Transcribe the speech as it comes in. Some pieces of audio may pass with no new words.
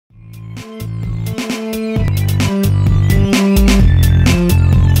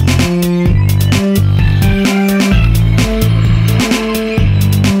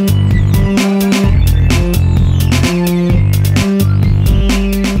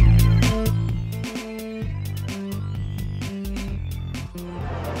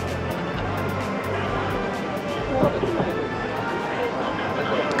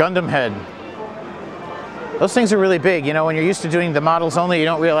Gundam head. Those things are really big. You know, when you're used to doing the models only, you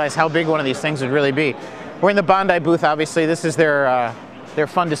don't realize how big one of these things would really be. We're in the Bandai booth, obviously. This is their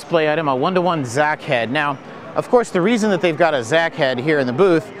fun display item, a 1-to-1 Zack head. Now, of course, the reason that they've got a Zack head here in the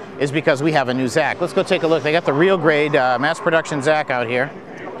booth is because we have a new Zack. Let's go take a look. They got the real grade mass production Zack out here.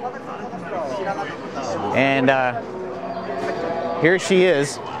 And here she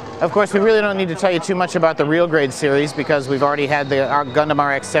is. Of course, we really don't need to tell you too much about the real grade series because we've already had the Gundam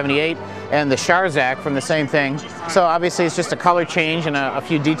RX-78 and the Char Zack from the same thing. So obviously it's just a color change and a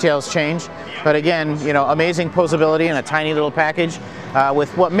few details change. But again, you know, amazing posability in a tiny little package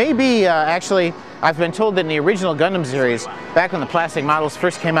with what may be actually, I've been told that in the original Gundam series, back when the plastic models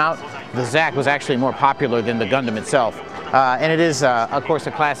first came out, the Zack was actually more popular than the Gundam itself. And it is, of course,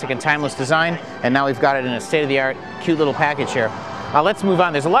 a classic and timeless design, and now we've got it in a state-of-the-art, cute little package here. Let's move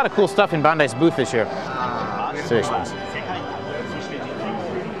on. There's a lot of cool stuff in Bandai's booth this year.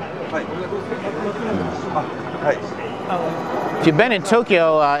 If you've been in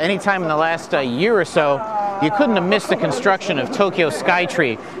Tokyo anytime in the last year or so, you couldn't have missed the construction of Tokyo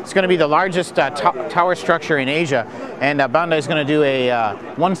Skytree. It's going to be the largest tower structure in Asia, and Bandai is going to do a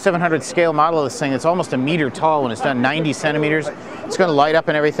 1/700 scale model of this thing. It's almost a meter tall when it's done, 90 centimeters. It's going to light up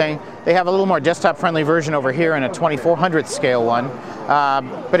and everything. They have a little more desktop-friendly version over here in a 2400 scale one.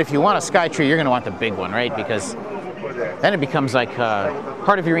 But if you want a Skytree, you're going to want the big one, right? Because then it becomes like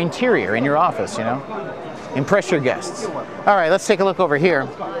part of your interior in your office, you know? Impress your guests. All right, let's take a look over here.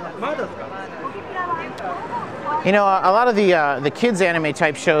 You know, a lot of the kids anime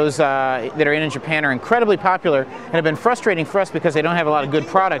type shows that are in Japan are incredibly popular and have been frustrating for us because they don't have a lot of good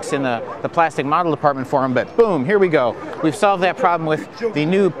products in the plastic model department for them, but boom, here we go. We've solved that problem with the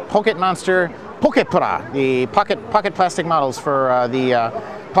new Pocket Monster Pokepra, the pocket plastic models for the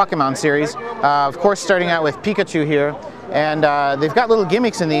Pokemon series. Of course, starting out with Pikachu here. And they've got little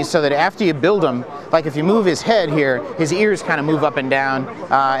gimmicks in these so that after you build them, like if you move his head here, his ears kind of move up and down,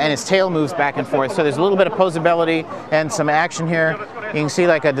 and his tail moves back and forth. So there's a little bit of posability and some action here. You can see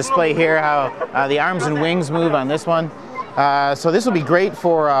like a display here how the arms and wings move on this one. So this will be great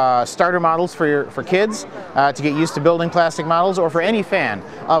for starter models for kids to get used to building plastic models, or for any fan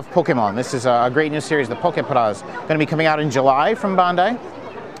of Pokemon. This is a great new series, the Pokepra, going to be coming out in July from Bandai.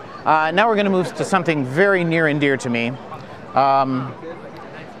 Now we're going to move to something very near and dear to me.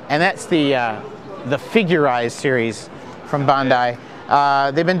 And that's the Figurerise series from Bandai.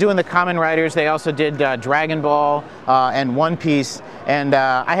 They've been doing the Kamen Riders. They also did Dragon Ball and One Piece. And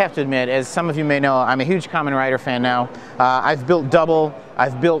I have to admit, as some of you may know, I'm a huge Kamen Rider fan now. I've built Double,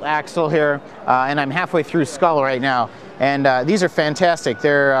 I've built Axel here, and I'm halfway through Skull right now. And these are fantastic.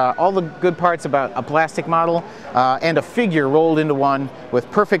 They're all the good parts about a plastic model and a figure rolled into one with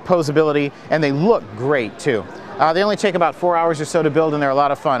perfect posability, and they look great too. They only take about 4 hours or so to build, and they're a lot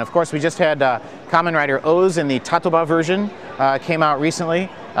of fun. Of course, we just had Kamen Rider O's in the Tatoba version, came out recently.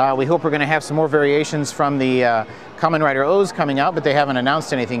 We hope we're going to have some more variations from the Kamen Rider O's coming out, but they haven't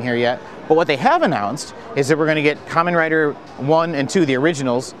announced anything here yet. But what they have announced is that we're going to get Kamen Rider 1 and 2, the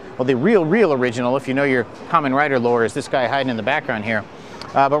originals. Well, the real original, if you know your Kamen Rider lore, is this guy hiding in the background here.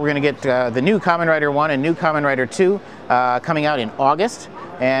 But we're going to get the new Kamen Rider 1 and new Kamen Rider 2 coming out in August.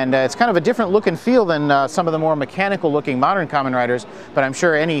 And it's kind of a different look and feel than some of the more mechanical looking modern Kamen Riders, but I'm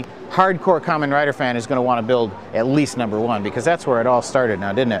sure any hardcore Kamen Rider fan is going to want to build at least number 1, because that's where it all started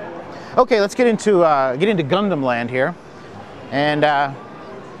now, didn't it? Okay, let's get into Gundam land here. And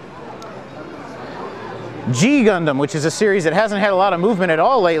G Gundam, which is a series that hasn't had a lot of movement at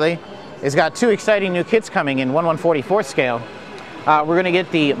all lately, has got 2 exciting new kits coming in 1/144 scale. We're going to get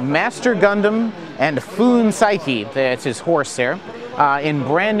the Master Gundam and Foon Psyche, that's his horse there, in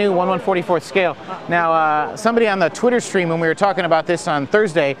brand new 1/144 scale. Now, somebody on the Twitter stream when we were talking about this on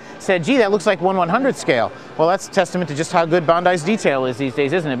Thursday said, gee, that looks like 1/100 scale. Well, that's a testament to just how good Bandai's detail is these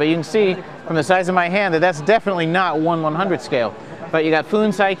days, isn't it? But you can see from the size of my hand that that's definitely not 1/100 scale. But you got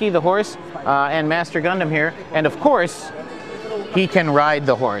Foon Psyche, the horse, and Master Gundam here. And of course, he can ride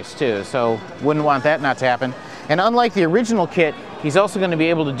the horse too, so wouldn't want that not to happen. And unlike the original kit, he's also going to be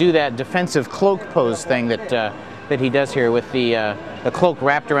able to do that defensive cloak pose thing that he does here with the cloak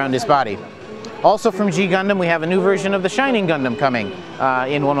wrapped around his body. Also from G Gundam, we have a new version of the Shining Gundam coming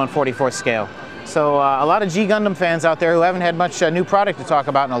in 1/144 scale. So a lot of G Gundam fans out there who haven't had much new product to talk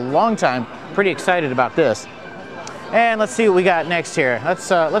about in a long time, pretty excited about this. And let's see what we got next here.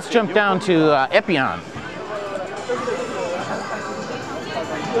 Let's jump down to Epion.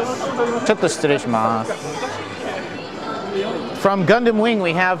 From Gundam Wing,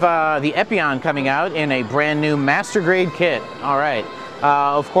 we have the Epion coming out in a brand new master grade kit. All right,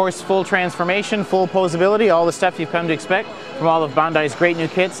 Of course, full transformation, full posability, all the stuff you've come to expect from all of Bandai's great new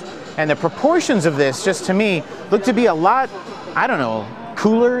kits. And the proportions of this, just to me, look to be a lot, I don't know,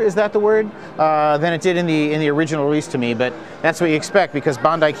 cooler, is that the word, than it did in the original release to me. But that's what you expect, because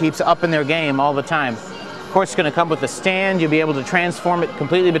Bandai keeps upping their game all the time. Of course, it's going to come with a stand. You'll be able to transform it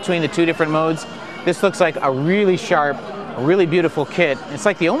completely between the two different modes. This looks like a really sharp, a really beautiful kit. It's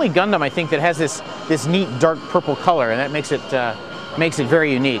like the only Gundam, I think, that has this neat dark purple color, and that makes it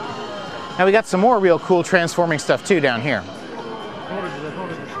very unique. Now we got some more real cool transforming stuff too down here.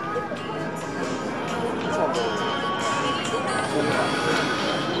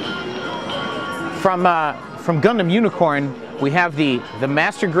 From Gundam Unicorn, we have the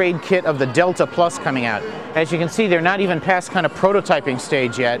master grade kit of the Delta Plus coming out. As you can see, they're not even past kind of prototyping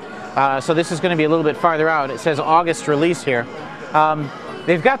stage yet, so this is going to be a little bit farther out. It says August release here.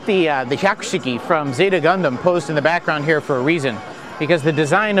 They've got the Hyakushiki from Zeta Gundam posed in the background here for a reason, because the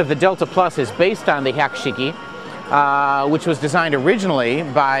design of the Delta Plus is based on the Hyakushiki, which was designed originally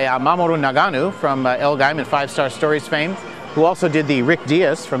by Mamoru Nagano from El Gaim and 5-Star Stories fame, who also did the Rick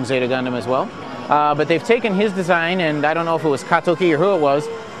Diaz from Zeta Gundam as well. But they've taken his design, and I don't know if it was Katoki or who it was,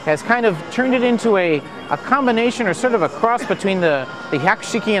 has kind of turned it into a combination or sort of a cross between the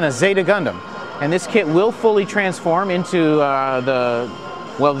Hyakushiki and a Zeta Gundam. And this kit will fully transform into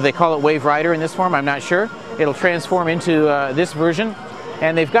well, they call it Wave Rider in this form, I'm not sure. It'll transform into this version.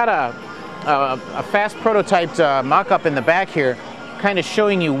 And they've got a fast prototyped mock-up in the back here, kind of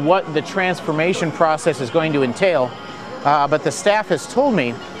showing you what the transformation process is going to entail. But the staff has told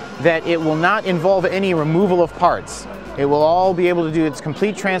me that it will not involve any removal of parts. It will all be able to do its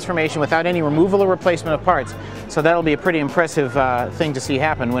complete transformation without any removal or replacement of parts. So that'll be a pretty impressive thing to see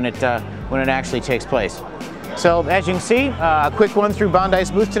happen when it actually takes place. So as you can see, a quick one through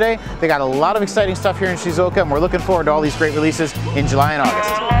Bandai's booth today. They got a lot of exciting stuff here in Shizouka, and we're looking forward to all these great releases in July and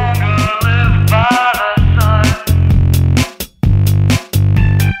August.